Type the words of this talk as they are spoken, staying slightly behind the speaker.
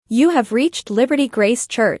You have reached Liberty Grace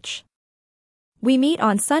Church. We meet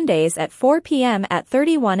on Sundays at 4 p.m. at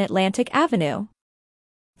 31 Atlantic Avenue.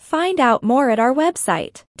 Find out more at our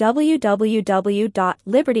website,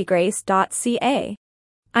 www.libertygrace.ca.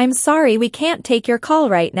 I'm sorry we can't take your call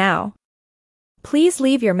right now. Please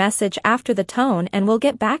leave your message after the tone and we'll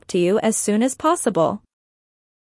get back to you as soon as possible.